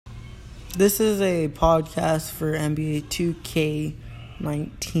This is a podcast for NBA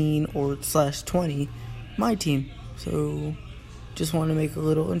 2K19 or /20, my team. So just want to make a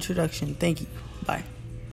little introduction. Thank you. Bye.